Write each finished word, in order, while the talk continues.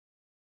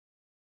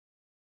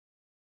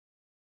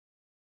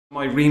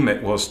My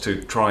remit was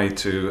to try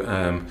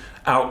to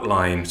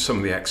outline some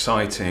of the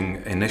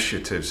exciting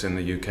initiatives in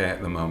the UK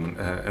at the moment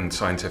and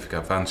scientific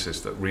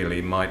advances that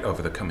really might,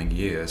 over the coming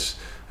years,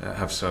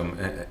 have some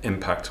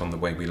impact on the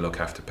way we look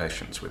after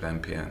patients with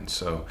MPNs.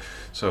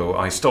 So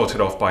I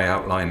started off by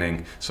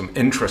outlining some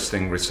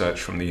interesting research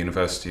from the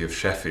University of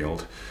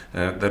Sheffield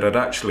that had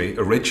actually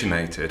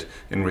originated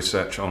in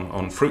research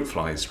on fruit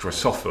flies,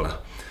 Drosophila.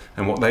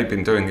 And what they've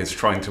been doing is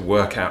trying to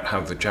work out how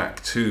the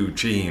JAK2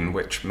 gene,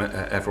 which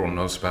everyone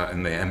knows about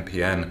in the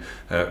MPN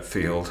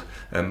field,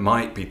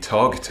 might be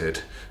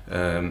targeted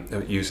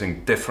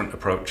using different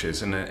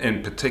approaches, and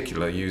in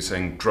particular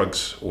using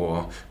drugs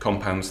or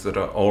compounds that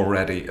are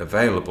already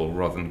available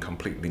rather than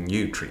completely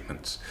new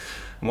treatments.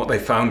 And what they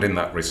found in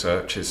that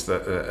research is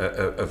that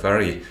a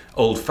very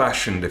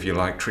old-fashioned, if you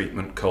like,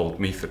 treatment called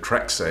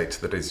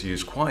methotrexate that is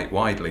used quite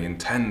widely in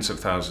tens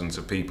of thousands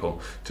of people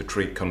to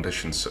treat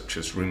conditions such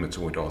as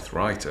rheumatoid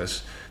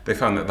arthritis, they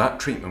found that that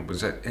treatment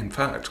was in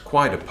fact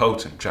quite a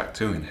potent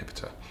JAK2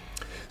 inhibitor.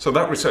 So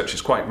that research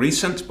is quite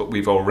recent, but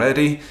we've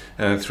already,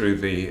 through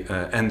the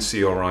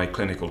NCRI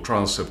clinical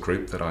trial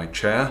subgroup that I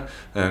chair,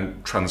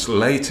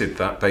 translated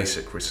that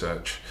basic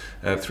research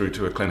through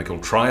to a clinical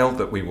trial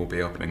that we will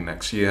be opening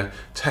next year,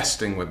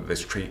 testing whether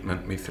this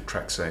treatment,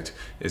 methotrexate,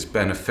 is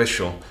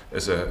beneficial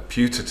as a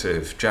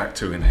putative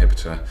JAK2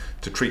 inhibitor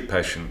to treat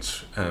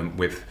patients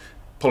with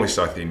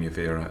polycythemia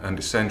vera and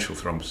essential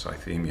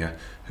thrombocythemia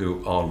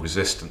who are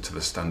resistant to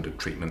the standard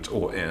treatment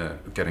or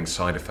getting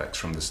side effects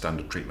from the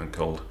standard treatment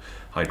called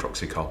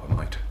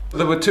hydroxycarbamide.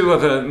 There were two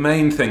other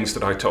main things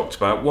that I talked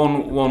about.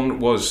 One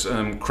was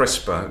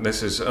CRISPR.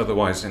 This is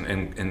otherwise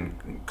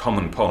in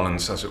common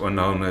parlance, as it were,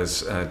 known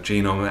as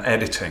genome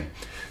editing.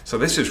 So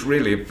this is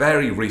really a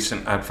very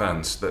recent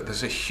advance that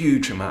there's a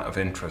huge amount of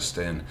interest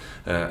in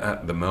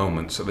at the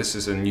moment. So this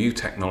is a new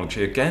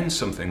technology, again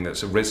something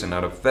that's arisen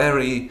out of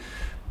very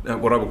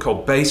what I would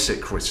call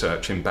basic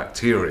research in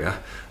bacteria,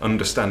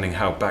 understanding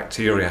how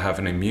bacteria have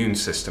an immune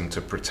system to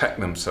protect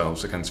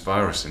themselves against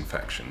virus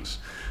infections.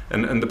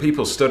 And the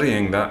people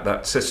studying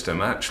that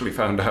system actually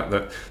found out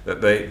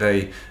that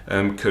they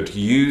could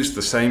use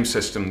the same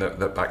system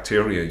that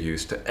bacteria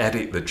use to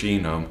edit the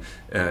genome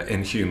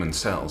in human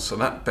cells. So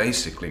that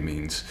basically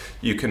means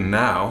you can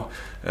now,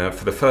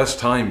 for the first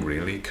time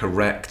really,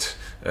 correct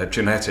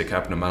genetic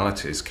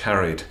abnormalities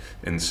carried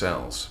in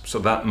cells. So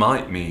that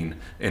might mean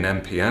in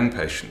MPN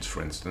patients,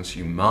 for instance,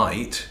 you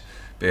might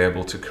be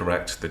able to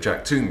correct the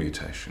JAK2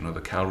 mutation or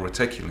the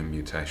calreticulin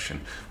mutation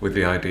with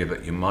the idea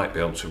that you might be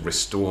able to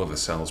restore the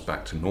cells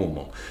back to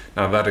normal.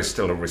 Now that is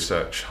still a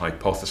research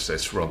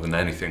hypothesis rather than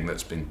anything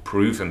that's been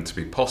proven to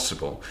be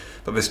possible,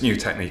 but this new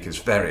technique is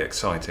very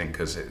exciting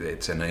because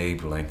it's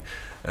enabling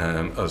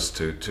us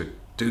to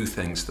do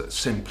things that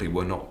simply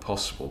were not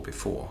possible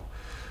before.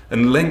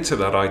 And linked to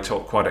that, I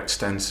talk quite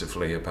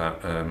extensively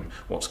about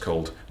what's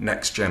called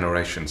next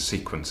generation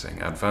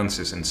sequencing,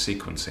 advances in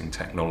sequencing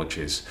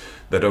technologies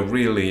that are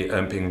really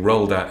being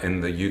rolled out in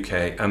the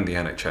UK and the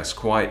NHS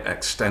quite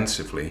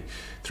extensively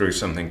through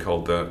something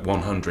called the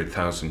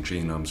 100,000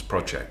 Genomes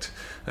Project,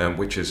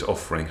 which is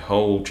offering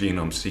whole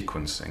genome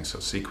sequencing, so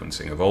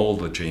sequencing of all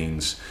the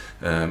genes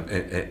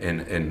in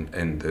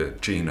the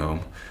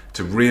genome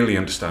to really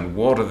understand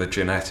what are the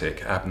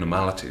genetic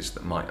abnormalities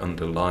that might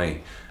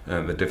underlie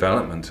the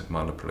development of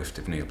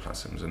myeloproliferative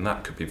neoplasms. And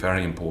that could be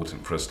very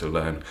important for us to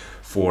learn,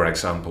 for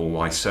example,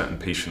 why certain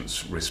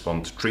patients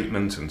respond to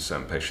treatment and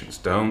certain patients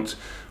don't,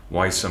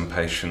 why some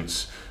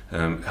patients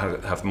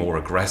have more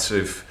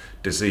aggressive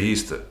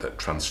disease that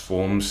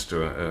transforms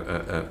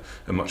to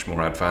a much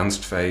more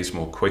advanced phase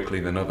more quickly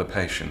than other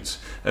patients.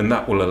 And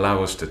that will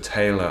allow us to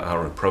tailor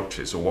our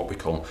approaches, or what we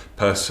call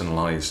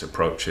personalized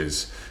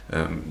approaches,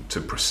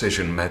 to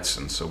precision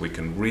medicine, so we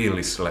can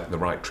really select the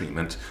right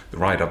treatment, the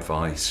right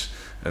advice,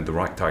 and the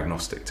right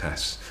diagnostic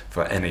tests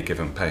for any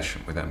given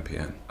patient with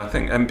MPN. I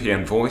think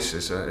MPN Voice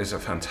is a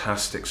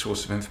fantastic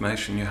source of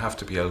information. You have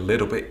to be a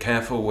little bit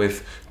careful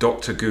with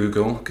Dr.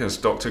 Google, because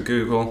Dr.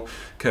 Google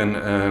can,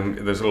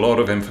 there's a lot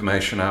of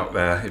information out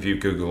there. If you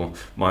Google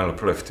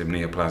myeloproliferative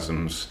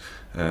neoplasms,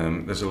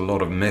 there's a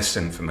lot of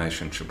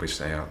misinformation, should we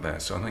say, out there.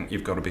 So I think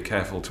you've got to be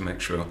careful to make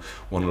sure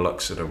one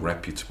looks at a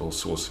reputable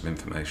source of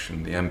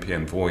information. The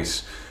MPN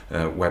Voice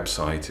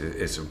website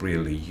is a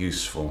really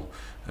useful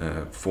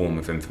form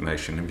of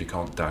information. If you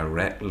can't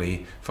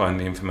directly find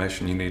the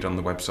information you need on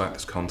the website,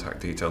 there's contact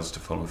details to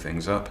follow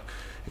things up.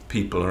 If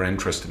people are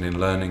interested in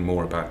learning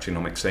more about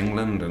Genomics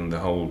England and the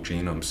whole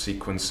genome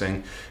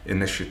sequencing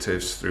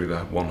initiatives through the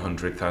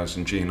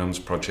 100,000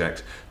 Genomes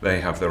Project, they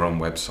have their own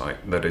website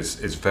that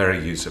is very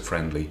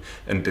user-friendly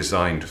and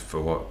designed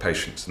for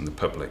patients and the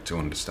public to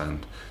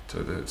understand,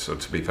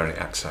 to be very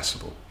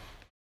accessible.